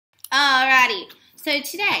Alrighty, so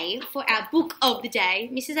today, for our book of the day,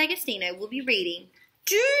 Mrs. Agostino will be reading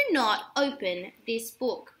Do Not Open This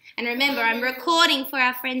Book. And remember, I'm recording for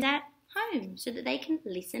our friends at home so that they can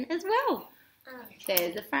listen as well.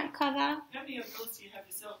 There's the front cover. How many of those do you have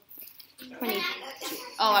yourself? 22.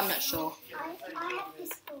 Oh, I'm not sure. I have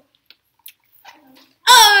this book.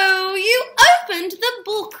 Oh, you opened the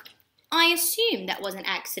book. I assume that was an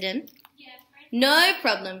accident. No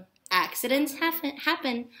problem. Accidents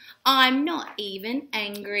happen. I'm not even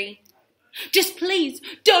angry. Just please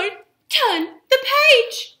don't turn the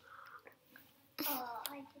page. I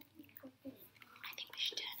think we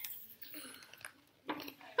should turn it.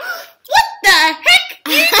 What the heck?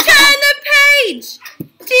 You turned the page.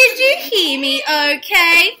 Did you hear me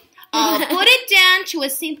okay? I'll put it down to a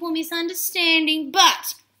simple misunderstanding,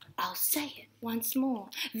 but I'll say it once more,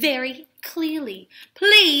 very clearly.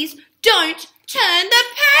 Please don't turn the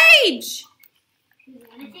page.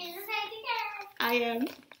 I am.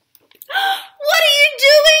 What are you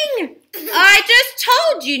doing? I just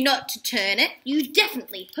told you not to turn it. You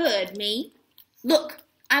definitely heard me. Look,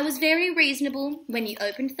 I was very reasonable when you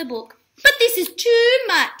opened the book, but this is too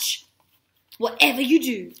much. Whatever you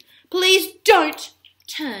do, please don't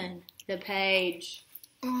turn the page.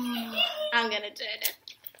 I'm going to turn it.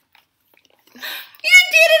 You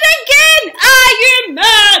did it again! Are you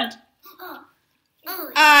mad?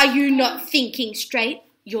 Are you not thinking straight?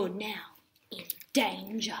 You're now in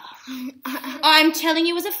danger. I'm telling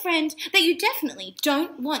you as a friend that you definitely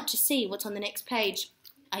don't want to see what's on the next page.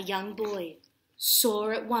 A young boy saw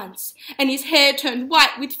it once and his hair turned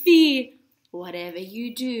white with fear. Whatever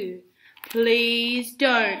you do, please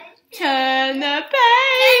don't turn the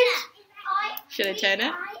page. Should I turn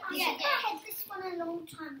it? Yeah, I had this one a long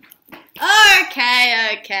time ago.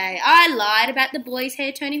 Okay. I lied about the boy's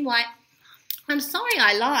hair turning white. I'm sorry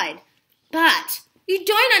I lied. But you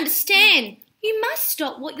don't understand. You must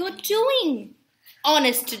stop what you're doing.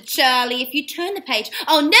 Honest to Charlie, if you turn the page,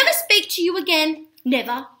 I'll never speak to you again.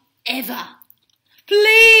 Never, ever.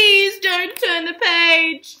 Please don't turn the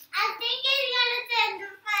page. I think he's going to turn the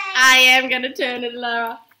page. I am going to turn it,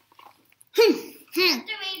 Laura.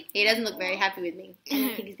 He doesn't look very happy with me. I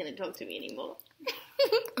don't think he's going to talk to me anymore.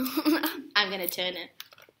 I'm going to turn it.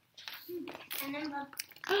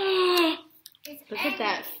 Look at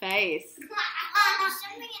that face.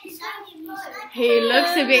 He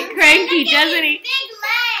looks a bit cranky, doesn't he? Big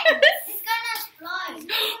legs. It's going to explode.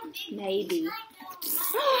 Maybe.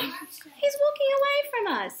 He's walking away from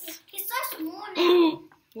us. He's so small now.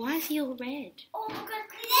 Why is he all red? Oh, because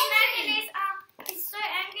he's so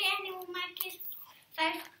angry and he will make his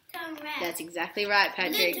face turn red. That's exactly right,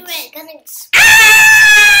 Patrick. Do it.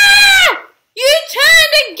 Ah! You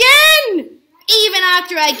turned again! Even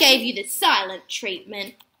after I gave you the silent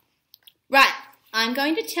treatment. Right, I'm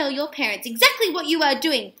going to tell your parents exactly what you are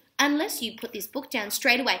doing, unless you put this book down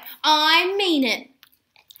straight away. I mean it.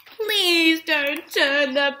 Please don't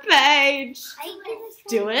turn the page.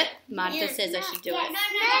 Do it. Martha says I should do it.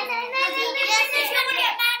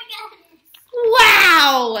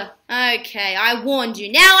 Wow! Okay, I warned you.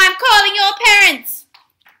 Now I'm calling your parents.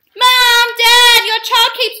 Mom, Dad, your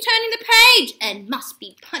child keeps turning the page and must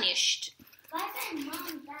be punished. Why is Mom,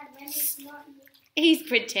 Dad, when it's not you? He's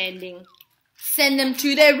pretending. Send them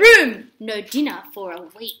to their room. No dinner for a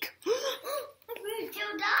week.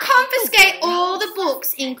 Confiscate all the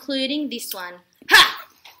books, including this one. Ha!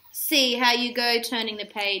 See how you go turning the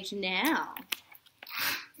page now.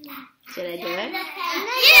 Did I do it?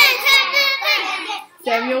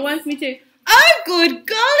 Samuel wants me to. Oh, good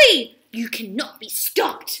golly! You cannot be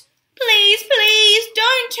stopped. Please,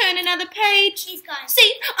 don't turn another page. He's gone.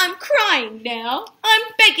 See, I'm crying now. I'm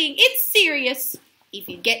begging. It's serious. If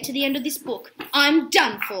you get to the end of this book, I'm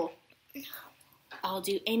done for. I'll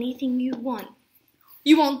do anything you want.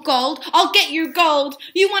 You want gold? I'll get you gold.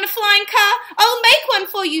 You want a flying car? I'll make one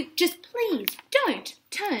for you. Just please don't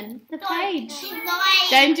turn the page.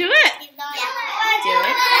 Don't do it. Do it.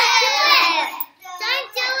 Don't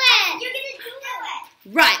do it. You're going to do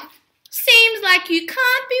it. Right. Seems like you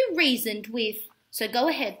can't be reasoned with. So go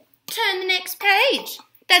ahead. Turn the next page.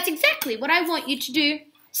 That's exactly what I want you to do.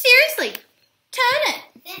 Seriously. Turn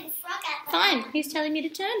it. Fine. He's telling me to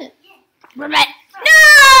turn it. Right. No!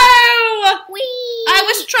 I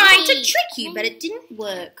was trying to trick you, but it didn't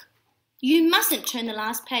work. You mustn't turn the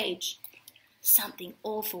last page. Something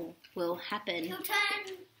awful will happen.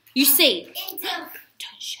 You see,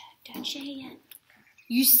 don't share yet.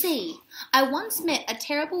 You see, I once met a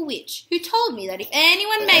terrible witch who told me that if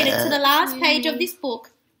anyone made it to the last page of this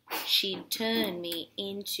book, she'd turn me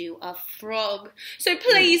into a frog. So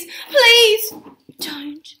please,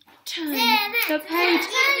 don't turn the page.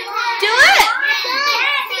 Do it!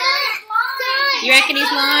 You reckon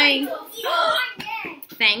he's lying?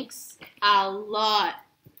 Thanks a lot.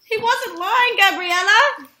 He wasn't lying,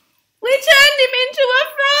 Gabriella. We turned him into a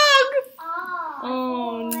frog.